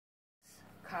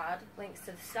card links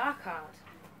to the star card.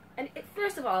 And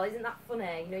first of all, isn't that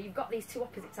funny? You know, you've got these two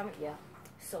opposites, haven't you?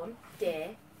 Sun,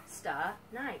 day, star,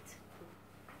 night.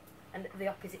 And the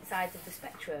opposite sides of the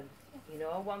spectrum. You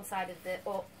know, one side of the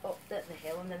up at the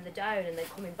hill and then the down and then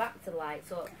coming back to the light.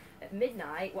 So at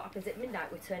midnight, what happens at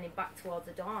midnight? We're turning back towards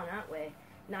the dawn, aren't we?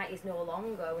 Night is no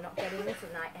longer, we're not getting into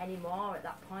the night anymore at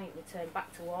that point. We turn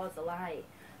back towards the light.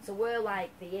 So we're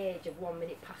like the age of 1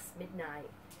 minute past midnight,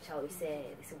 shall we say.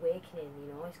 This awakening,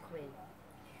 you know, is coming.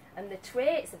 And the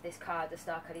traits of this card, the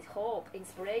star card, is hope,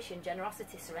 inspiration,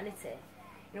 generosity, serenity.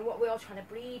 You know, what we're all trying to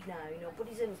breed now. You know,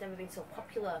 Buddhism's never been so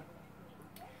popular.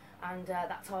 And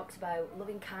that talks about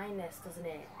loving kindness, doesn't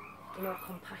it? You know,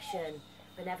 compassion,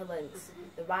 benevolence,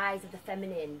 the rise of the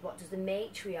feminine. What does the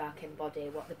matriarch embody?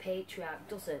 What the patriarch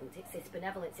doesn't? It's this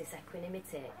benevolence, this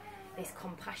equanimity, this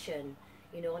compassion.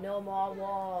 You know, no more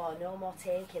war, no more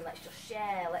taking, let's just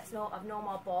share, let's not have no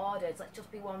more borders, let's just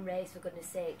be one race for goodness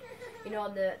sake. You know,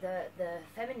 and the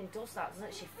feminine does that,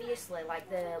 doesn't she? Fiercely, like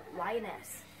the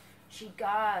lioness. She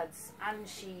guards and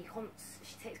she hunts,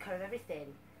 she takes care of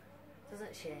everything,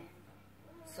 doesn't she?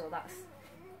 So that's,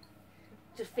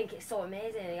 just think it's so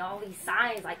amazing, all these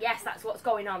signs, like yes, that's what's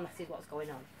going on, that is what's going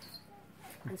on.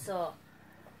 And so,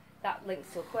 that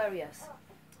links to Aquarius.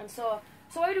 And so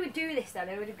how do we do this then?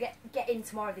 How do we get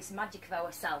into more of this magic of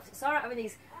ourselves? It's alright having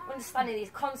these, understanding these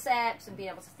concepts and being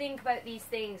able to think about these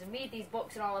things and read these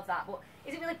books and all of that, but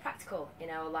is it really practical in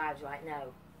our lives right now?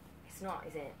 It's not,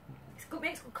 is it? It's good,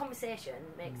 makes good conversation,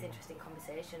 makes interesting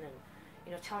conversation and,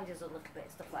 you know, challenges a little bit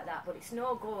and stuff like that, but it's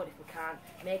no good if we can't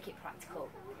make it practical.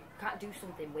 We can't do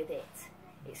something with it.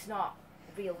 It's not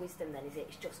real wisdom then, is it?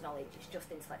 It's just knowledge, it's just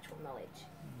intellectual knowledge.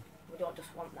 We don't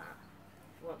just want that.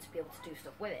 We want to be able to do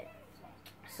stuff with it.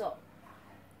 So,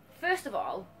 first of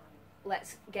all,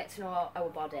 let's get to know our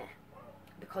body,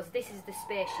 because this is the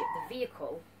spaceship, the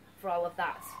vehicle for all of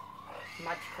that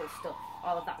magical stuff,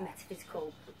 all of that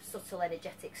metaphysical, subtle,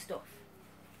 energetic stuff.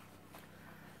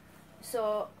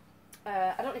 So,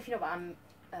 I don't know if you know, but I'm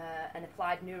an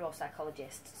applied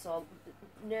neuropsychologist, so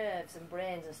nerves and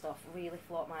brains and stuff really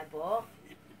float my boat.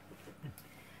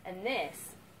 And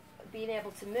this, being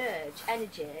able to merge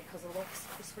energy, because I love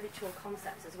the spiritual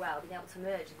concepts as well, being able to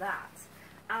merge that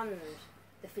and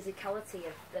the physicality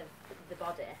of the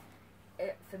body,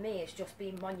 for me, it's just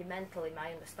been monumental in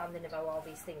my understanding of how all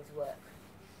these things work.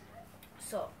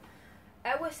 So,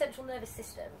 our central nervous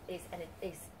system is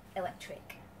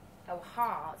electric. Our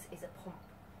heart is a pump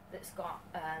that's got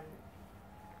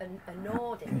a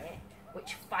node in it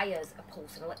which fires a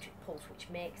pulse, an electric pulse, which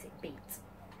makes it beat.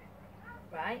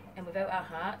 Right? And without our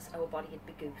hearts, our body would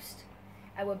be goosed.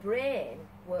 Our brain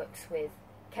works with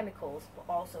chemicals, but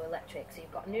also electric. So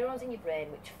you've got neurons in your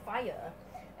brain which fire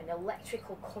an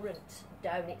electrical current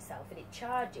down itself, and it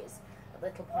charges at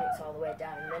little points all the way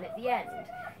down. And then at the end,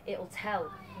 it'll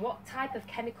tell what type of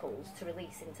chemicals to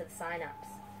release into the synapse.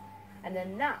 And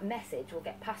then that message will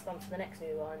get passed on to the next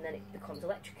neuron, and then it becomes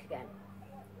electric again.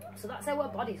 So that's how our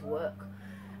bodies work.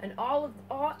 And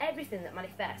everything that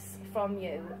manifests from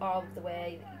you, all of the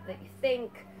way that you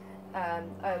think,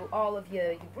 all of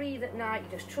you breathe at night,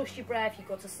 you just trust your breath, you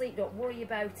go to sleep, don't worry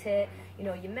about it, you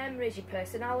know, your memories, your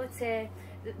personality,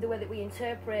 the way that we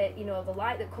interpret, you know, the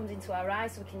light that comes into our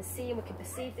eyes so we can see and we can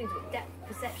perceive things with depth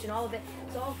perception, all of it,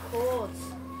 it's all codes,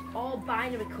 all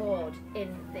binary code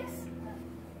in this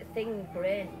thing,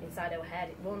 brain, inside our head.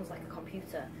 It runs like a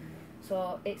computer.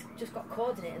 So it's just got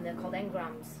codes in it, and they're called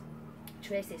engrams.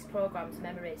 Traces, programs,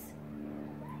 memories,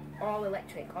 all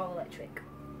electric, all electric.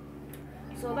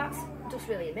 So that's just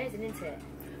really amazing, isn't it?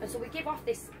 And so we give off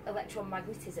this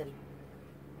electromagnetism,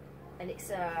 and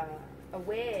it's a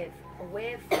waveform.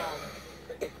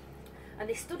 And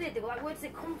they studied, they were like, where does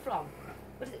it come from?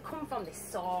 Where does it come from, this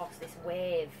source, this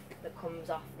wave that comes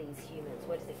off these humans?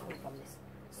 Where does it come from, this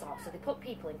source? So they put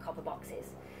people in copper boxes,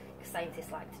 because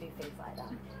scientists like to do things like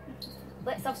that.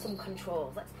 Let's have some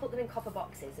controls, let's put them in copper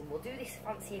boxes and we'll do this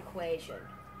fancy equation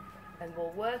and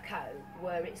we'll work out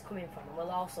where it's coming from, and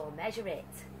we'll also measure it.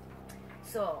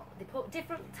 So they put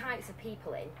different types of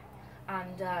people in,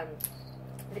 and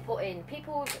they put in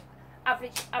people with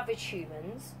average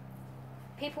humans,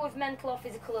 people with mental or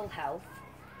physical ill health,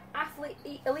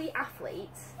 elite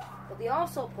athletes, but they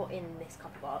also put in this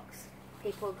copper box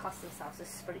people who class themselves as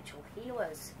spiritual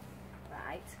healers.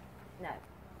 Right? Now,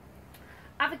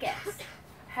 have a guess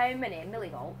how many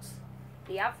millivolts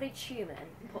the average human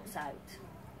puts out.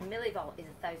 A millivolt is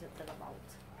 1,000th of a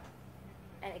volt.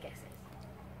 Any guesses?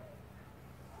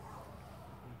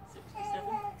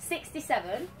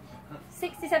 67.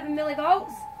 67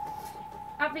 millivolts.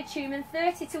 Average human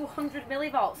 30 to 100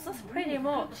 millivolts. That's pretty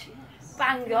much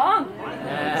bang on.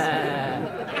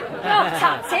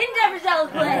 Tapped in, Deborah.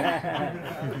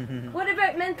 What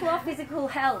about mental or physical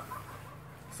health?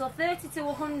 So 30 to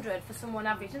 100 for someone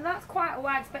average, and that's quite a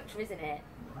wide spectrum, isn't it?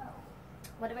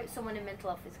 What about someone in mental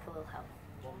or physical health?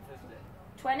 150.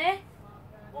 20?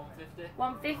 150.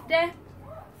 150?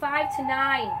 5 to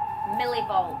 9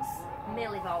 millivolts.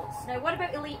 Millivolts. Now, what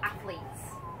about elite athletes?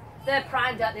 They're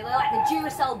primed, don't they? They're like the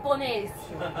Duracell bunnies.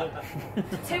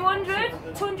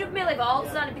 200? 200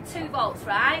 millivolts, that'd be 2 volts,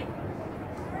 right?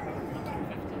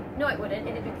 No, it wouldn't.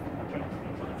 It'd be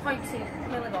 0.2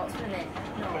 millivolts, wouldn't it?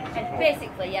 No. And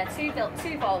basically, yeah, 2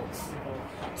 volts.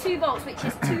 2 volts, which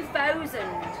is 2,000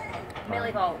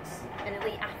 millivolts, an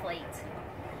elite athlete.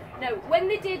 Now, when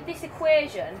they did this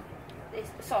equation,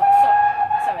 sorry,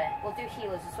 we'll do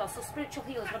healers as well. So spiritual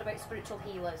healers, what about spiritual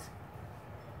healers?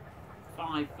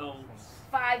 5 volts.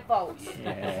 5 volts.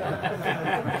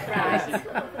 Yeah. Right.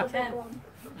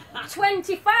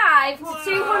 25 to 250.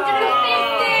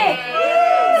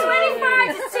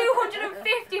 25 to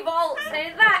 250 volts.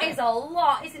 Now that is a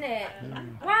lot, isn't it?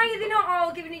 Why are they not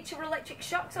all giving each other electric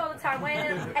shocks all the time? Why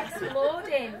are they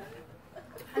exploding?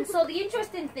 And so the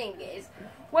interesting thing is,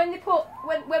 when we put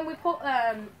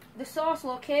the source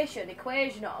location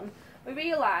equation on, we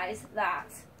realise that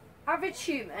average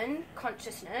human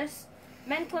consciousness,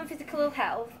 mental and physical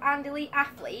health, and elite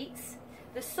athletes,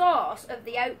 the source of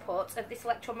the output of this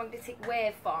electromagnetic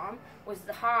waveform was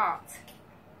the heart,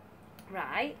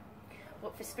 right?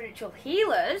 But for spiritual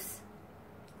healers,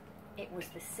 it was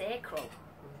the sacral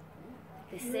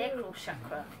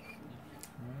chakra.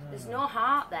 There's no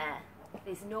heart there.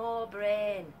 There's no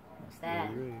brain there.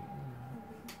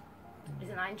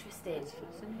 Isn't that interesting?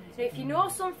 So if you know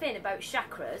something about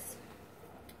chakras,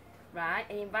 right,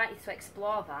 I invite you to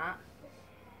explore that,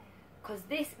 because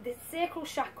this sacral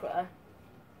chakra,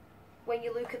 when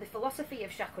you look at the philosophy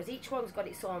of chakras, each one's got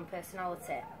its own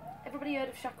personality. Everybody heard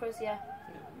of chakras, yeah?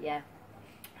 Yeah.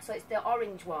 So it's the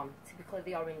orange one, typically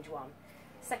the orange one.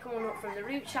 Second one up from the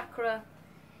root chakra,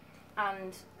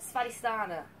 and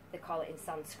Svadhisthana, they call it in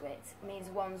Sanskrit, means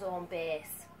one's own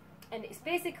base. And it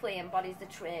basically embodies the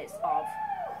traits of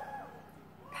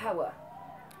power.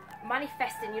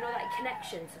 Manifesting, you know, that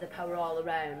connection to the power all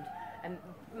around. And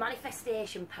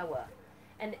manifestation power.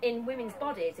 And in women's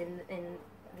bodies, in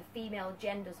the female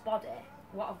gender's body,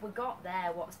 what have we got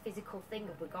there? What physical thing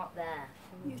have we got there?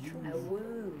 A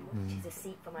womb, which is a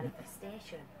seat for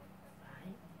manifestation.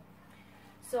 Right?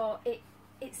 So it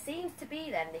seems to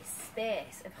be then this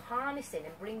space of harnessing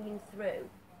and bringing through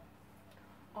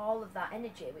all of that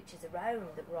energy which is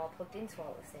around, that we're all plugged into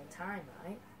all at the same time,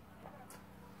 right?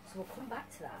 So we'll come back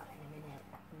to that in a minute.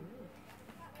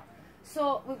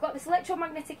 So we've got this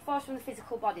electromagnetic force from the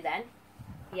physical body then,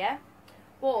 yeah?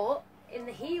 But in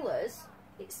the healers,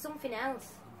 it's something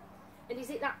else. And is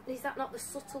that not the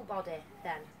subtle body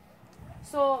then?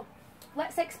 So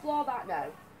let's explore that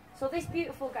now. So this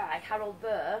beautiful guy, Harold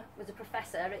Burr, was a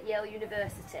professor at Yale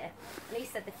University, and he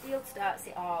said the field starts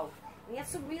it all. And he had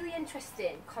some really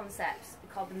interesting concepts. We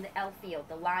called them the L field,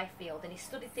 the life field, and he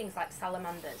studied things like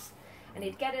salamanders. And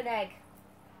he'd get an egg,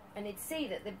 and he'd see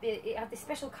that it had this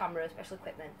special camera, special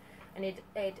equipment, and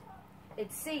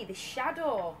he'd see the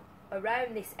shadow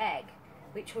around this egg,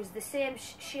 which was the same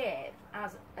shape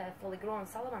as a fully grown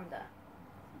salamander,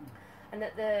 and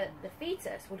that the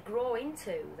fetus would grow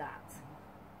into that.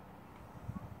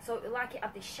 So like it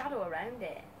had this shadow around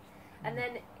it. And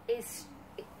then his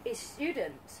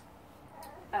student,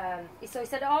 so he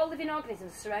said all living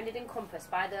organisms are surrounded and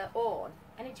encompassed by their own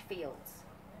energy fields.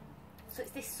 So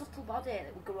it's this subtle body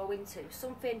that we grow into,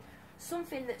 something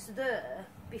that's there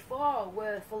before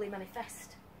we're fully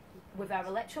manifest with our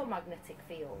electromagnetic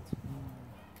field.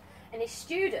 And his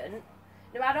student,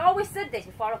 now I'd always said this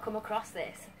before I come across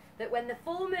this, that when the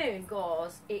full moon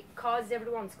goes, it causes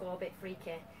everyone to go a bit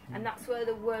freaky. And that's where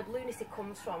the word lunacy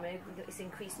comes from. It's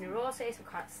increased neurosis, we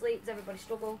can't sleep, does everybody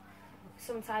struggle?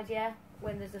 Sometimes, yeah,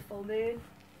 when there's a full moon.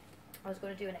 I was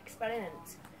going to do an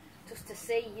experiment just to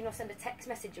see, you know, send a text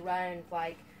message around,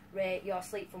 like, rate your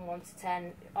sleep from 1 to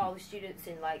 10, all the students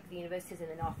in, like, the universities in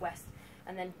the northwest,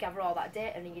 and then gather all that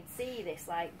data, and you'd see this,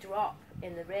 like, drop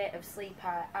in the rate of sleep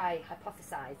I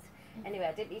hypothesised. Anyway,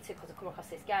 I didn't need to because I come across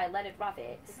this guy, Leonard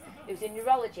Ravitz, who was a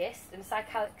neurologist and a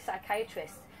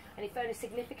psychiatrist, and he found a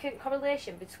significant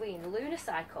correlation between the lunar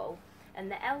cycle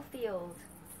and the L field.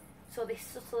 So this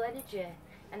subtle energy,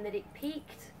 and that it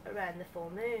peaked around the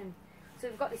full moon. So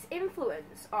we've got this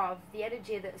influence of the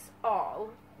energy that's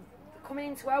all coming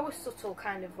into our subtle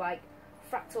kind of like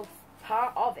fractal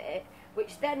part of it,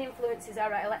 which then influences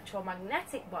our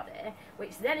electromagnetic body,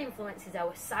 which then influences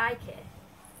our psyche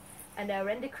and our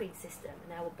endocrine system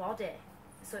and our body.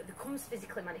 So it becomes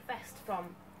physically manifest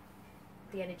from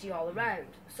the energy all around.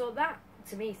 So that,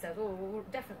 to me, says, oh, we're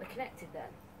definitely connected then.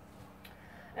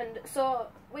 And so,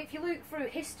 if you look through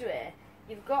history,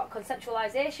 you've got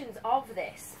conceptualizations of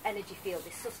this energy field,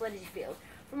 this subtle energy field,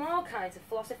 from all kinds of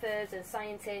philosophers and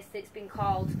scientists. It's been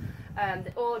called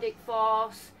the Odic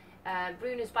force,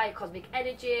 Bruner's biocosmic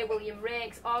energy, William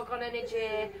Rake's orgone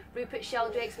energy, Rupert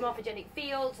Sheldrake's morphogenic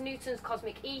fields, Newton's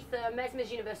cosmic ether,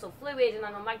 Mesmer's universal fluid and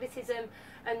nanomagnetism,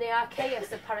 and the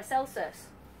archaeus of Paracelsus.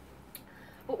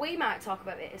 But we might talk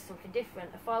about it as something different.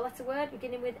 A four-letter word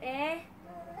beginning with A.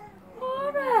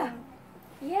 Aura.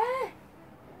 Yeah.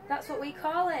 That's what we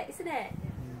call it, isn't it?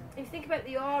 If you think about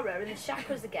the aura and the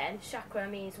chakras again, chakra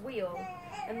means wheel,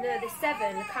 and the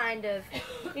seven kind of,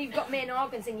 you've got main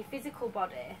organs in your physical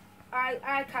body.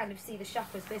 I kind of see the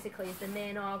chakras basically as the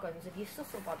main organs of your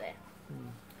subtle body.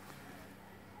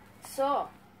 So,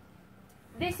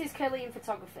 this is Kirlian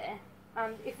photography,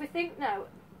 and if we think now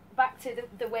back to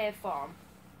the waveform,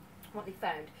 what they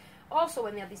found. Also,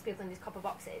 when they had these people in these copper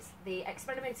boxes, they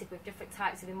experimented with different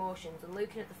types of emotions and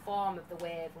looking at the form of the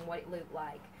wave and what it looked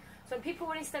like. So when people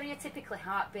were in stereotypically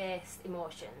heart-based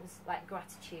emotions, like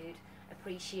gratitude,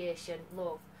 appreciation,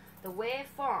 love, the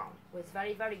waveform was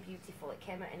very, very beautiful. It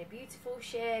came out in a beautiful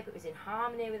shape, it was in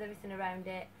harmony with everything around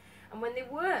it. And when they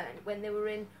weren't, when they were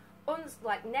in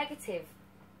like negative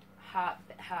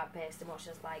heart-based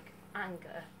emotions like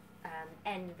anger,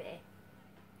 envy,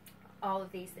 all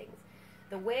of these things,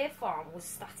 the waveform was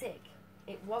static.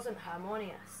 It wasn't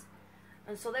harmonious.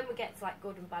 And so then we get to like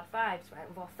good and bad vibes, right?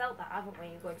 We've all felt that, haven't we?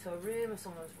 You go into a room and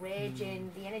someone's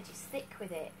raging, the energy's thick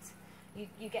with it.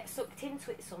 You get sucked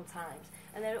into it sometimes.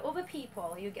 And there are other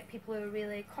people, you get people who are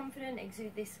really confident,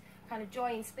 exude this kind of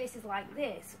joy in spaces like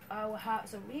this. Our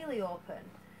hearts are really open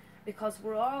because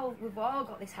we've all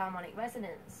got this harmonic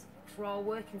resonance. We're all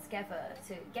working together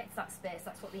to get to that space.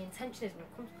 That's what the intention is when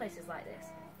it comes to places like this.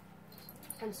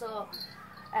 And so,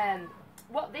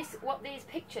 what these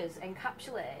pictures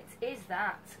encapsulate is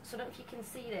that, so I don't know if you can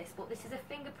see this, but this is a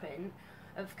fingerprint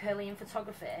of Kirlian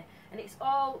photography, and it's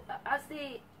all, as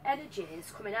the energy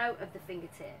is coming out of the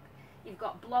fingertip, you've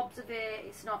got blobs of it,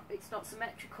 it's not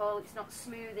symmetrical, it's not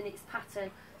smooth in its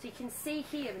pattern, so you can see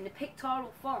here in the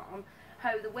pictorial form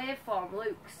how the waveform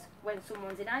looks when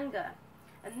someone's in anger.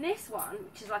 And this one,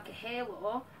 which is like a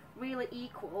halo, really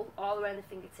equal all around the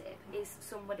fingertip, is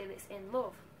somebody that's in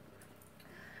love.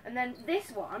 And then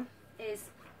this one is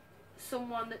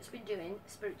someone that's been doing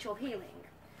spiritual healing.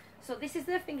 So this is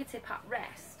their fingertip at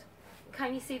rest.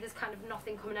 Can you see there's kind of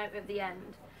nothing coming out of the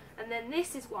end? And then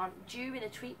this is one during a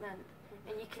treatment,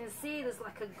 and you can see there's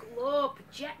like a glow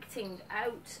projecting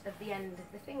out of the end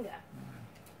of the finger.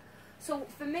 So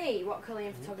for me, what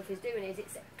Kirlian photography is doing is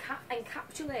it's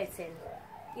encapsulating,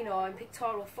 you know, in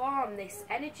pictorial form, this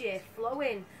energy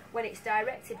flowing when it's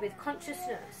directed with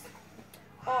consciousness,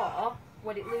 or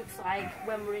what it looks like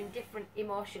when we're in different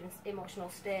emotional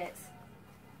states.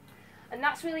 And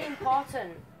that's really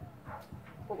important,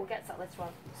 but we'll get to that later on.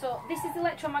 So this is the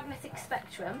electromagnetic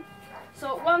spectrum.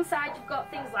 So at one side you've got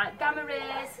things like gamma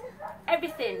rays,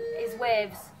 everything is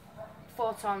waves,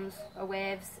 photons are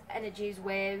waves, energy is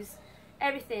waves,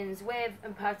 everything's wave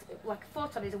and particle, like a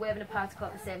photon is a wave and a particle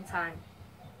at the same time.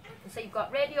 And so you've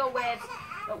got radio waves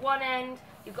at one end,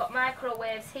 you've got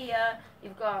microwaves here,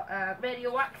 you've got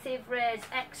radioactive rays,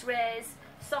 X-rays,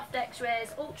 soft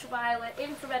X-rays, ultraviolet,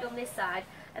 infrared on this side,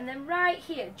 and then right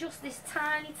here, just this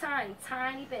tiny, tiny,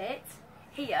 tiny bit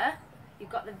here, you've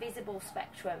got the visible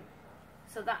spectrum.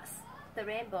 So that's the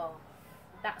rainbow.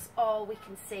 That's all we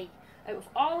can see. Out of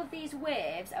all of these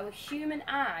waves, our human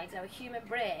eyes, our human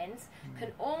brains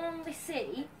can only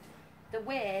see the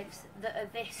waves that are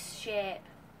this shape.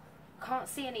 Can't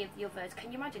see any of the others.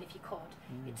 Can you imagine if you could?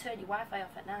 You'd turn your Wi-Fi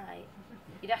off at night.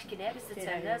 You'd ask your neighbours to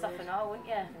turn theirs off and all, wouldn't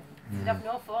you? We'd have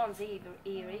no phones here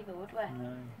either, would we?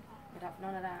 No. We'd have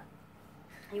none of that.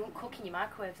 You wouldn't cook in your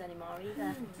microwaves anymore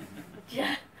either.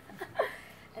 Yeah.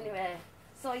 Anyway,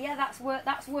 so yeah, that's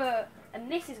where,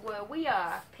 and this is where we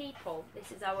are, people.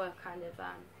 This is our kind of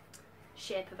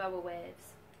shape of our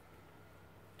waves.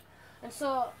 And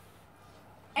so,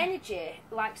 energy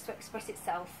likes to express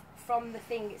itself from the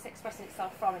thing it's expressing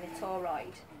itself from in a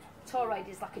toroid. Toroid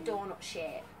is like a donut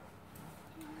shape.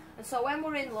 And so when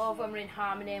we're in love, when we're in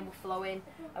harmony and we're flowing,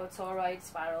 our toroid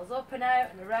spirals up and out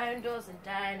and around us and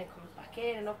down and comes back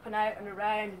in and up and out and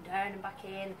around and down and back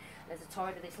in. There's a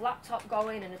toroid of this laptop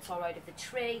going and a toroid of the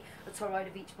tree, a toroid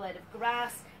of each blade of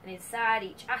grass, and inside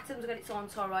each atom's got its own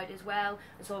toroid as well.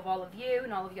 And so have all of you,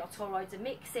 and all of your toroids are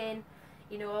mixing,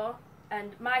 you know.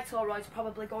 And my toroid's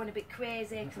probably going a bit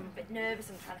crazy because I'm a bit nervous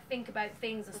and trying to think about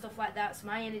things and stuff like that. So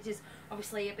my energy's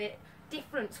obviously a bit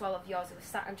different to all of yours. We're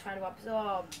sat and trying to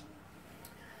absorb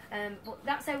But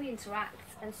that's how we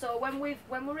interact. And so when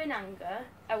we're in anger,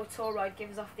 our toroid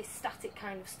gives off this static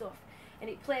kind of stuff, and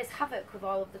it plays havoc with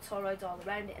all of the toroids all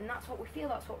around it. And that's what we feel.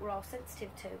 That's what we're all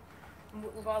sensitive to, and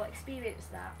we've all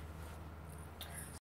experienced that.